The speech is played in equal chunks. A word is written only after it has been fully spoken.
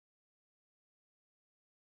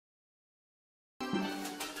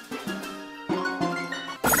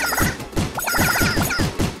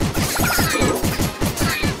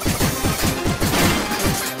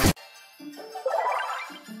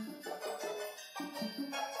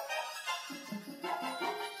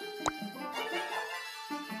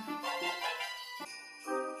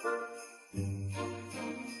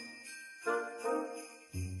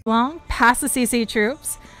long past the CC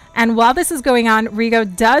troops. And while this is going on, Rigo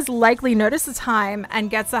does likely notice the time and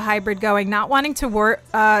gets the hybrid going, not wanting to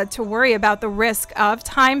worry about the risk of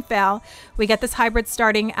time fail. We get this hybrid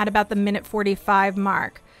starting at about the minute 45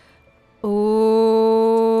 mark.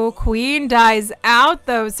 Ooh, Queen dies out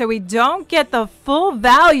though, so we don't get the full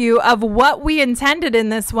value of what we intended in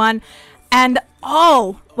this one. And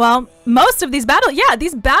well, most of these battle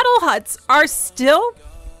huts are still,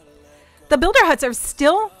 the builder huts are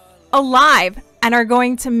still alive and are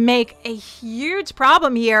going to make a huge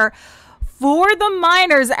problem here for the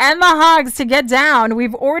miners and the hogs to get down.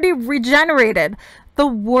 We've already regenerated the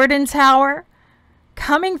Warden Tower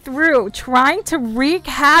coming through, trying to wreak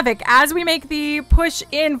havoc as we make the push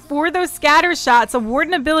in for those scatter shots. A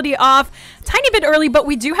Warden ability off tiny bit early, but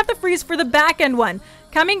we do have the freeze for the back end one.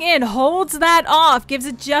 Coming in, holds that off, gives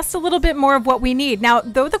it just a little bit more of what we need. Now,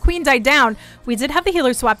 though the Queen died down, we did have the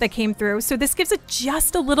healer swap that came through, so this gives it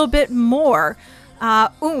just a little bit more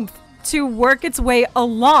oomph to work its way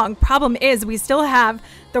along. Problem is, we still have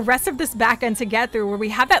the rest of this back end to get through, where we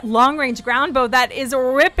have that long-range ground bow that is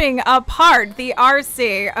ripping apart the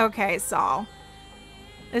RC. Okay, Saul.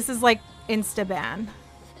 This is like insta-ban.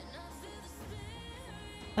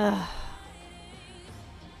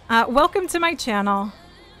 Welcome to my channel.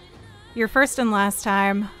 Your first and last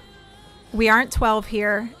time. We aren't 12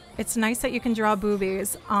 here. It's nice that you can draw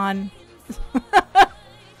boobies on...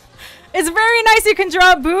 It's very nice you can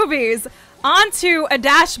draw boobies onto a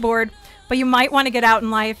dashboard, but you might want to get out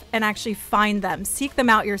in life and actually find them. Seek them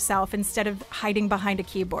out yourself instead of hiding behind a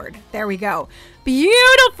keyboard. There we go.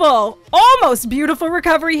 Beautiful, almost beautiful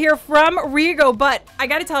recovery here from Rigo, but I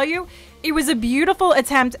gotta tell you, it was a beautiful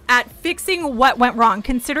attempt at fixing what went wrong,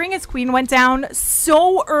 considering his Queen went down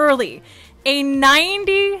so early. A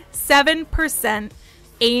 97%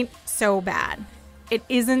 ain't so bad. It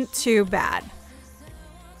isn't too bad.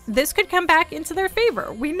 This could come back into their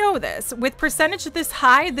favor. We know this. With percentage this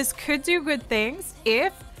high, this could do good things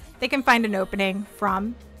if they can find an opening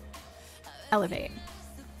from Elevate.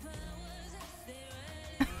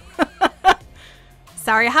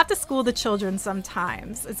 Sorry, I have to school the children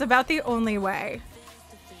sometimes. It's about the only way.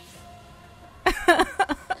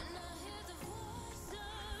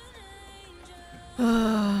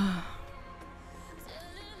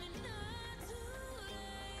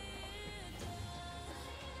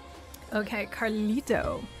 Okay,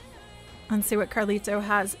 Carlito. Let's see what Carlito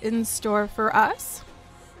has in store for us.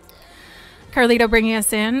 Carlito bringing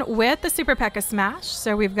us in with the Super P.E.K.K.A. Smash.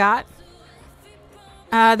 So we've got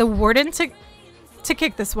the Warden to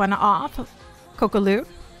kick this one off. Kokolu.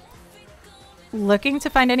 Looking to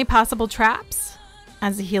find any possible traps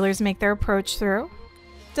as the healers make their approach through.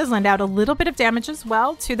 Does lend out a little bit of damage as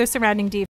well to the surrounding defense.